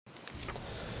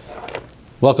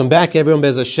Welcome back, everyone.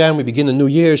 Bez Hashem. We begin the new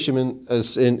year in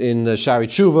Shari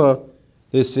Tshuva.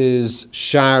 This is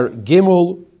Shar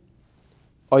Gimel,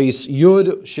 Ois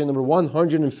Yud, Shir number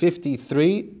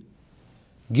 153.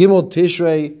 Gimel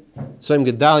Tishrei, Soim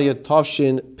Gedalia,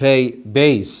 Tovshin Pei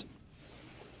Beis.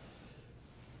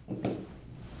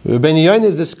 Ben Yain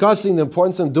is discussing the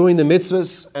importance of doing the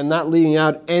mitzvahs and not leaving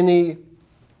out any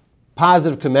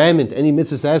positive commandment, any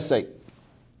mitzvahs essay.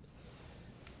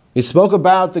 He spoke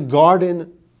about the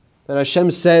garden that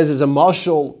Hashem says is a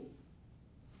mashal.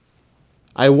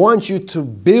 I want you to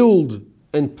build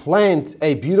and plant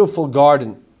a beautiful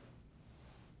garden.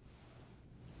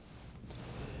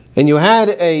 And you had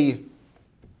a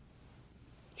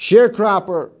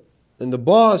sharecropper and the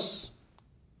boss,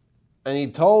 and he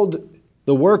told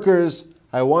the workers,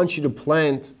 I want you to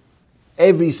plant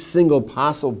every single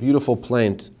possible beautiful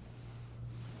plant.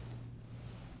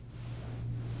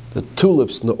 The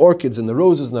tulips and the orchids and the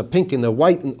roses and the pink and the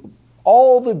white and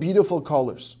all the beautiful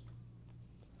colors.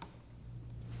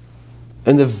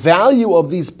 And the value of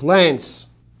these plants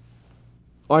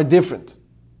are different.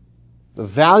 The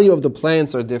value of the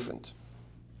plants are different.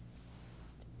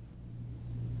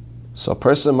 So a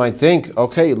person might think,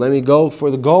 okay, let me go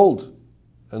for the gold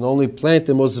and only plant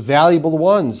the most valuable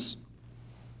ones.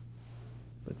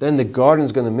 But then the garden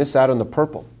is going to miss out on the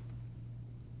purple.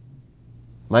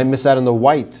 Might miss out on the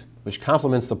white, which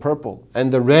complements the purple,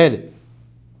 and the red,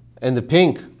 and the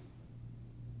pink.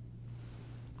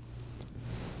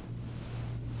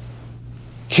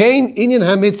 Kain inyan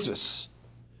ha-mitzvahs.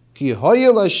 Ki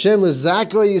hoyel Hashem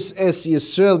lezakoyis es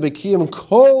Yisrael b'kiyam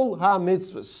kol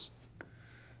ha-mitzvahs.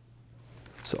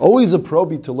 It's always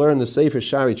appropriate to learn the Sefer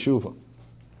Shari Tshuva.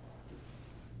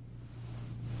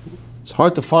 It's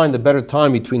hard to find a better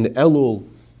time between the Elul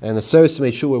and the Sefer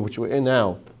Tshuva, which we're in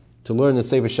now, to learn the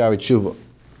Sefer Shari Tshuva.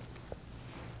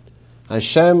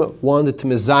 Hashem wanted to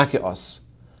mezake us.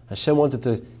 Hashem wanted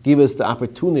to give us the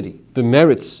opportunity, the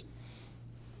merits,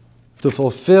 to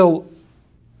fulfill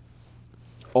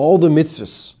all the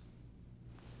mitzvahs.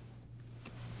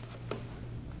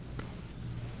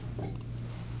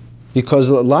 Because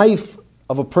the life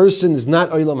of a person is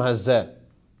not olam hazeh.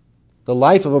 The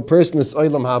life of a person is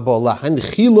olam haba.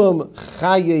 Lahanchilam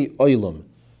chaye olam.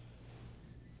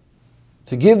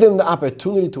 To give them the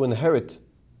opportunity to inherit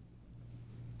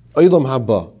olam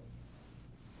haba.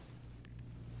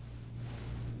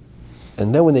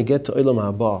 And then when they get to olam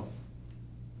haba,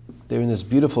 they're in this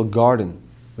beautiful garden,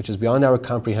 which is beyond our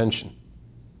comprehension.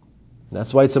 And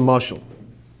that's why it's a mashal.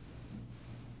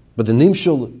 But the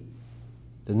nimshul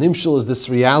is this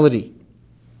reality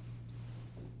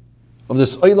of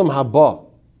this olam haba,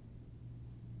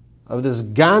 of this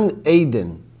Gan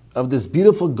Eden, of this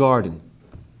beautiful garden,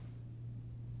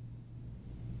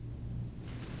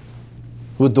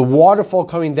 with the waterfall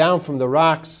coming down from the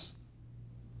rocks,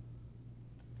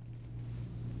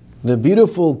 the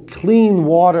beautiful clean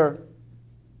water,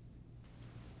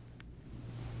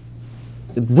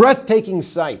 the breathtaking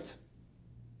sight.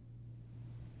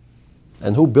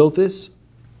 And who built this?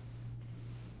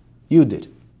 You did.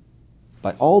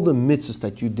 By all the mitzvahs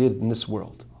that you did in this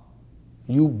world,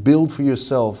 you build for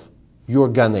yourself your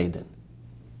Gan Eden.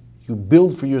 You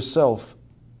build for yourself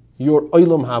your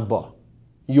Olam Haba,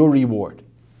 your reward.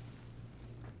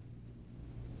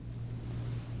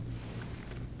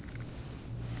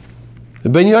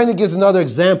 Ben Yaina gives another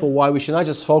example why we should not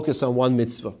just focus on one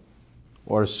mitzvah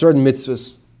or certain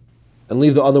mitzvahs and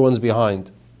leave the other ones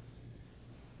behind.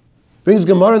 Brings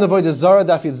Gemara in the Avodah Zarah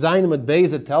Daf Yud Zayin Amud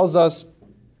Beis. It tells us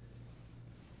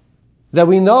that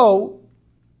we know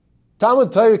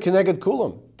Talmud Torah Keneged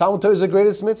Kulam. Talmud Torah is the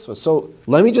greatest mitzvah. So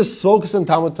let me just focus on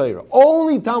Talmud Torah.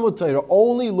 Only Talmud Torah,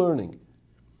 only learning.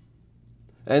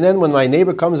 And then when my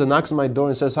neighbor comes and knocks on my door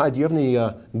and says, hi, do you have any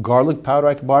garlic powder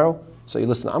I can borrow? So you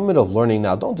listen, I'm in the middle of learning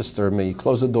now. Don't disturb me.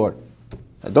 Close the door.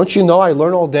 Don't you know I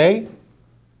learn all day?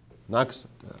 Knocks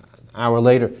an hour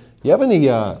later. You have any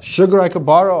sugar I could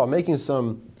borrow? I'm making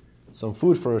some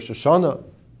food for Shoshana,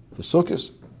 for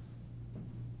Sukkot.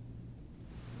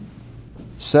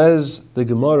 Says the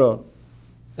Gemara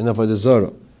in Avodah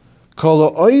Zarah,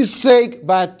 Kol ha'osek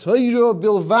b'Torah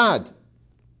bilvad.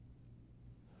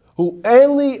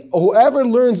 Whoever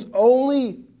learns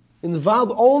only,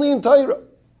 involved only in Torah,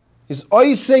 is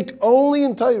oisek only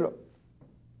in Torah.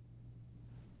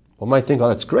 One might think, oh,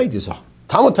 that's great. You say,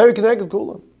 Talmud Torah Keneged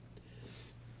Kulam.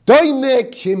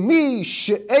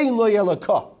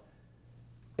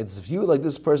 It's viewed like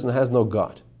this person has no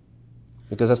God.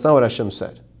 Because that's not what Hashem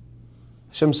said.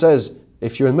 Hashem says,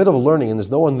 if you're in the middle of learning and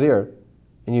there's no one there,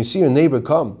 and you see your neighbor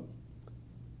come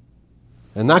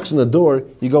and knocks on the door,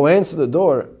 you go answer the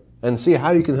door and see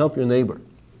how you can help your neighbor.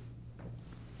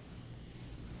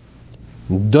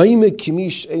 Daime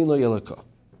kimish eino yelaka.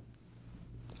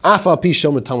 Afa pi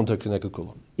shomer Talmud Torah keneged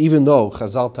kulam. Even though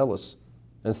Chazal tell us,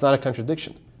 and it's not a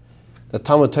contradiction, that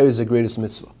Talmud Torah is the greatest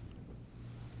mitzvah.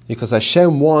 Because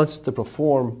Hashem wants to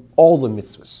perform all the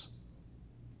mitzvahs.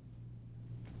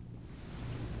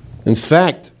 In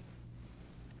fact,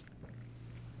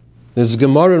 there's a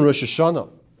Gemara in Rosh Hashanah.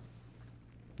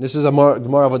 This is a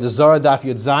Gemara of a Zara Daf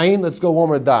Yud Zayin. Let's go one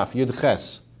more Daf, Yud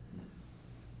Ches.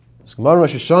 It's Gemara in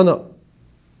Rosh Hashanah.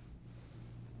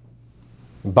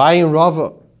 Bai and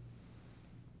Rava,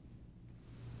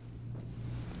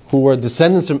 who were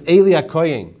descendants from Eli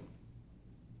HaKohen.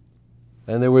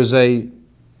 And there was a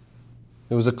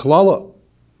klala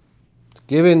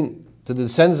given to the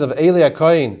descendants of Eli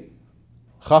HaKohen,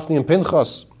 Chafni and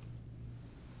Pinchas,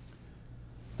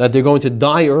 that they're going to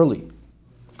die early.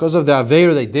 Because of the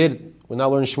Aveira they did, we're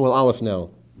not learning Shmuel Aleph now.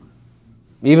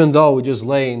 Even though we just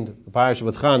learned the Parashat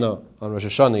of Chana on Rosh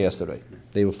Hashanah yesterday,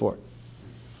 day before.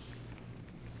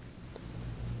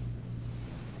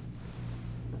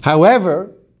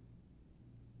 However,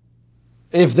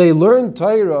 if they learn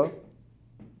Torah,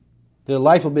 their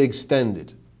life will be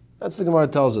extended. That's the Gemara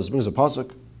tells us. It brings a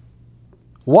pasuk.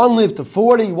 One lived to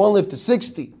 40, one lived to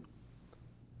 60.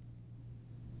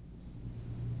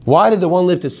 Why did the one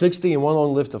live to 60 and one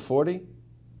only live to 40?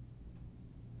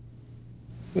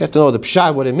 You have to know the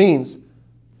pshat, what it means,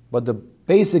 but the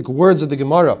basic words of the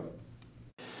Gemara.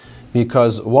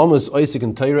 Because one was Isaac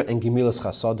in Torah and Gemilas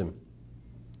Chasadim,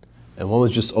 and one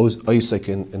was just Isaac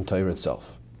in Torah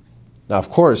itself. Now, of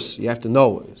course, you have to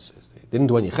know, he didn't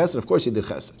do any chesed, of course he did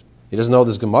chesed. He doesn't know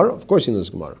this Gemara, of course he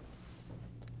knows Gemara.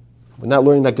 We're not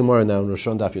learning that Gemara now in Rosh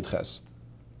Hashanah Daf Yud Ches.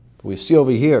 But we see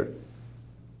over here,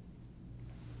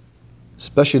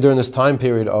 especially during this time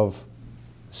period of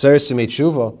Seres Yemei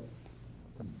Tshuva,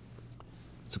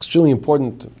 it's extremely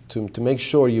important to make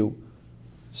sure you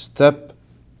step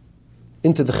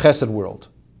into the chesed world.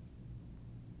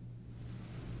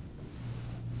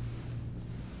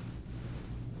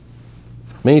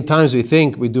 Many times we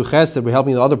think we do chesed, we're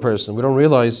helping the other person. We don't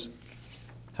realize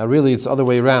how really it's the other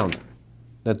way around.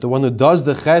 That the one who does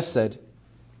the chesed,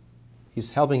 he's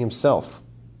helping himself.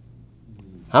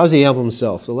 How does he help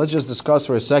himself? So let's just discuss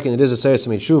for a second. It is a Seres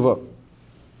Yemei Tshuva.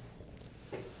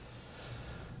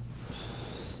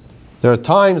 There are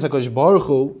times that HaKadosh Baruch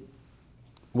Hu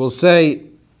will say,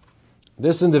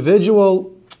 this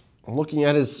individual, I'm looking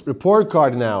at his report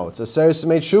card now, it's a Seres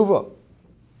Yemei Tshuva.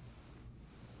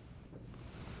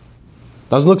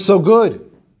 Doesn't look so good.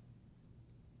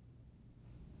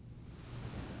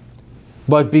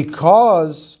 But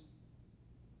because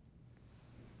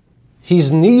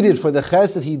he's needed for the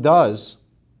chesed he does,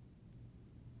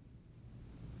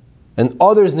 and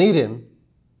others need him,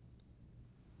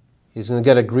 he's going to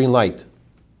get a green light.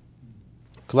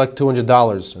 Collect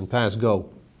 $200 and pass go.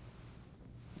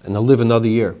 And he'll live another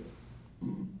year.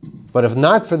 But if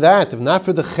not for that, if not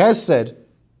for the chesed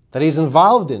that he's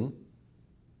involved in,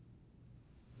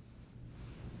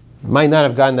 he might not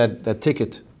have gotten that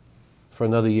ticket for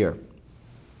another year.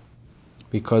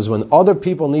 Because when other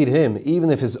people need him, even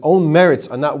if his own merits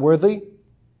are not worthy,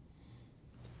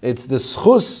 it's the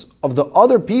schus of the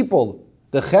other people,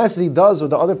 the chesed he does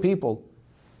with the other people,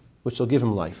 which will give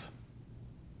him life.